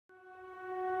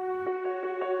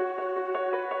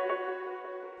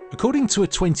According to a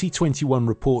 2021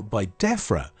 report by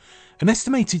DEFRA, an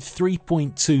estimated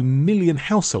 3.2 million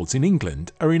households in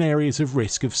England are in areas of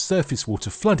risk of surface water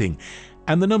flooding,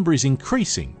 and the number is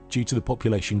increasing due to the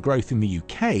population growth in the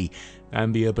UK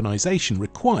and the urbanisation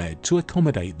required to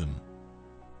accommodate them.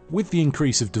 With the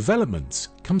increase of developments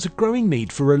comes a growing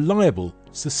need for reliable,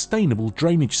 sustainable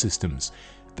drainage systems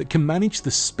that can manage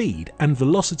the speed and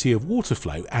velocity of water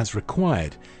flow as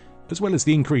required, as well as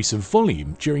the increase of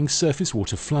volume during surface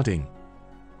water flooding.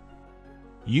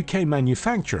 UK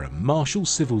manufacturer Marshalls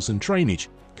Civils and Drainage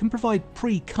can provide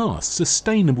precast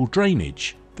sustainable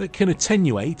drainage that can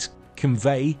attenuate,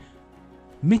 convey,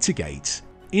 mitigate,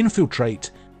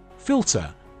 infiltrate,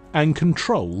 filter and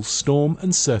control storm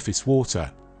and surface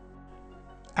water.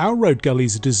 Our road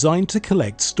gullies are designed to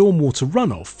collect stormwater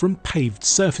runoff from paved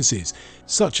surfaces,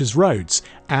 such as roads,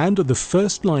 and are the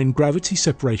first line gravity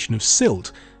separation of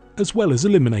silt, as well as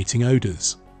eliminating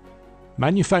odours.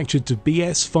 Manufactured to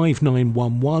BS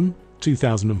 5911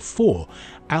 2004,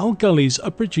 our gullies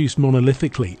are produced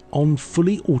monolithically on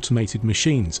fully automated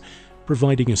machines,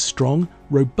 providing a strong,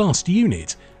 robust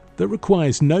unit that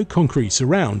requires no concrete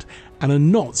surround and are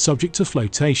not subject to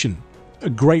flotation, a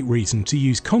great reason to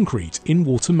use concrete in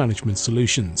water management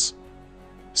solutions.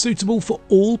 Suitable for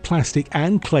all plastic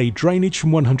and clay drainage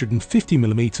from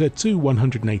 150mm to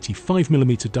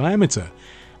 185mm diameter,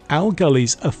 our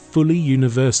gullies are fully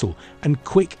universal and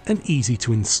quick and easy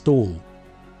to install.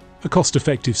 A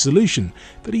cost-effective solution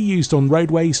that are used on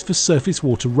roadways for surface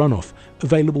water runoff,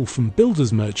 available from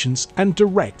builders merchants and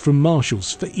direct from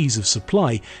Marshalls for ease of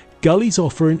supply, gullies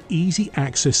offer an easy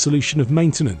access solution of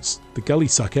maintenance, the gully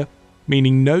sucker,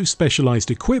 meaning no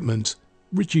specialised equipment,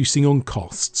 reducing on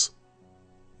costs.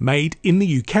 Made in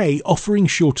the UK, offering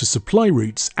shorter supply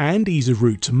routes and ease of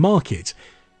route to market,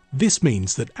 this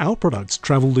means that our products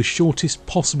travel the shortest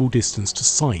possible distance to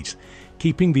site,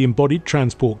 keeping the embodied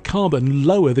transport carbon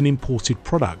lower than imported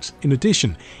products. In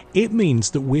addition, it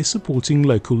means that we're supporting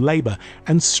local labour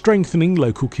and strengthening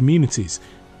local communities,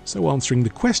 so answering the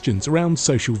questions around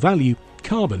social value,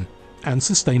 carbon and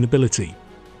sustainability.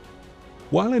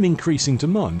 While an increasing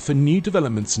demand for new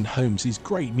developments and homes is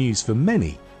great news for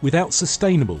many, without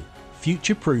sustainable,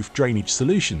 future-proof drainage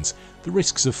solutions, the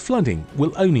risks of flooding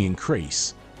will only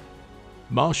increase.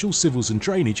 Marshalls Civils and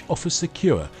Drainage offers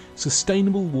secure,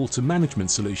 sustainable water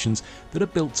management solutions that are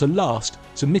built to last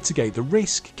to mitigate the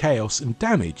risk, chaos and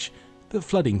damage that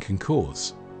flooding can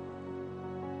cause.